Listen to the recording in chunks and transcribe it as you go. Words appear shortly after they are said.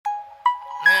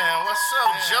What's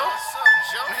up, Joe?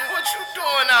 Man, what you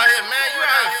doing out here, man? You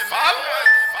out here following?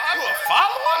 You a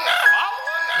follower now?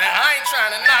 Man, I ain't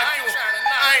trying to knock you.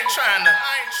 I ain't trying to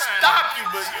stop you,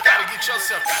 but you gotta get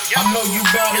yourself together. I know you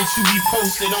bout it, you be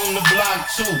posted on the block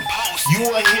too. You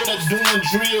a hitter doing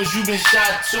drills, you been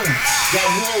shot too. Got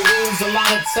war wounds, a lot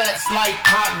of tats like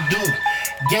Pac do.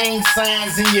 Gang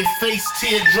signs in your face,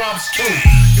 teardrops too.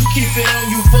 You keep it on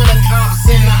you for the cops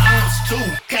and the ops too.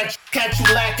 Catch you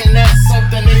lacking, that's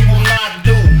something they will not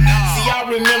do. See, I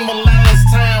remember last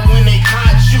time when they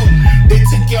caught you. They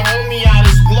took your homie out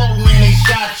his glow when they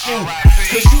shot you.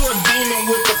 Cause you a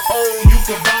demon with the pole, you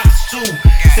can box too.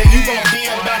 Say you gon' be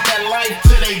about that life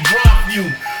till they drop you.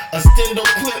 A stendo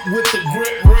clip with the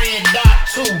grip red dot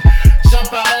too. Jump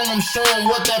out on them, show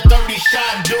them what that 30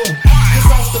 shot do.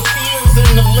 Cause off the pills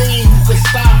and the lean, who could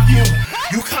stop you?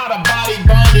 You caught a body,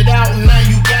 burned it out, and now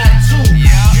you got two.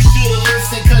 You should've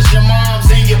listened cause your moms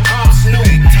and your pops knew.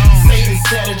 Satan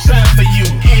set a trap for you,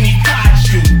 and he caught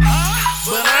you.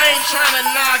 But I ain't trying to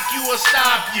knock you or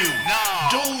stop you.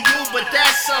 Do you, but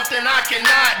that's something I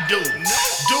cannot do.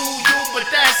 Do you, but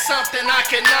that's something I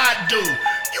cannot do.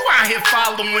 You out here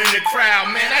following the crowd,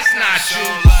 man, that's not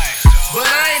you. But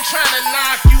I ain't trying to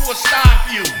knock you or stop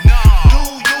you. Do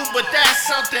you, but that's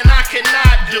something I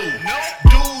cannot do.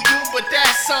 Do you, but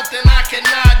that's something I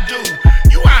cannot do.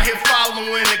 You out here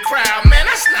following the crowd, man,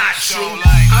 that's not true.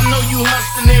 I know you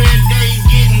hustling every day,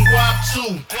 getting guap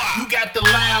too. You got the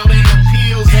loud and the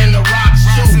pills and the rocks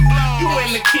too. You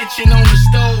in the kitchen on the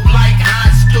stove like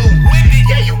hot stew.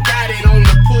 Yeah, you got it on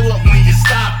the pull up when you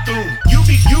stop through. You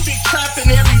be trapping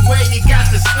everywhere, you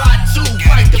got the slot too.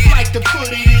 Like to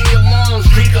put it in your lungs,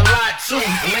 drink a lot too.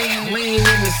 Lean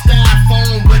in the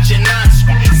styrofoam, but you're not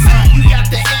screwed. You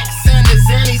got the X and the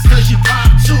Xannies cause you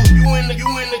pop too. You in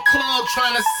the club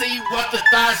trying to see what the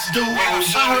thoughts do. I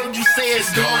heard you say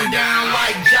it's going down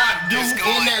like Jock do.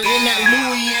 In that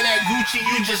Louis and that Gucci,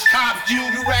 you just copped you.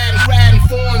 You riding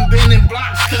foreign, bending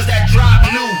blocks cause that drop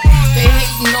new. They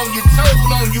hating on you,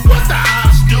 told on you what the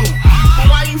ops do. But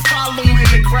why you following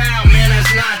the crowd, man,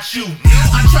 that's not you.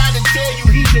 I tried to tell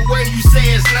you either way, you say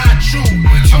it's not true.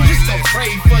 I'm just gonna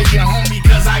pray for you, homie,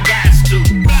 cause I got to.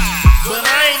 But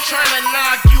I ain't trying to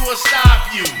knock you or stop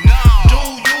you. Do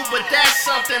you, but that's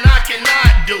something I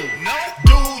cannot do.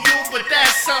 Do you, but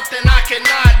that's something I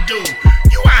cannot do.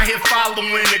 You out here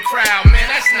following the crowd, man,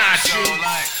 that's not you.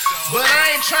 But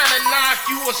I ain't trying to knock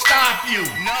you or stop you.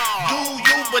 Do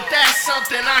you, but that's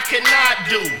something I cannot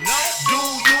do. Do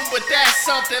you, but that's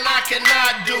something I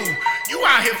cannot do. You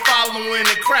out here following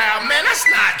the crowd, man, that's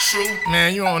not true.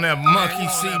 Man, you on that monkey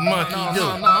see, monkey do.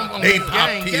 They pop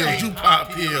pills, you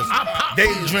pop pills. They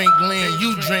drink lean,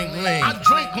 you drink lean.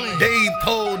 They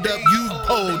pulled up, you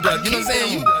pulled up. You know what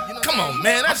I'm saying? Come on,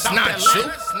 man, that's not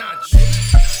true.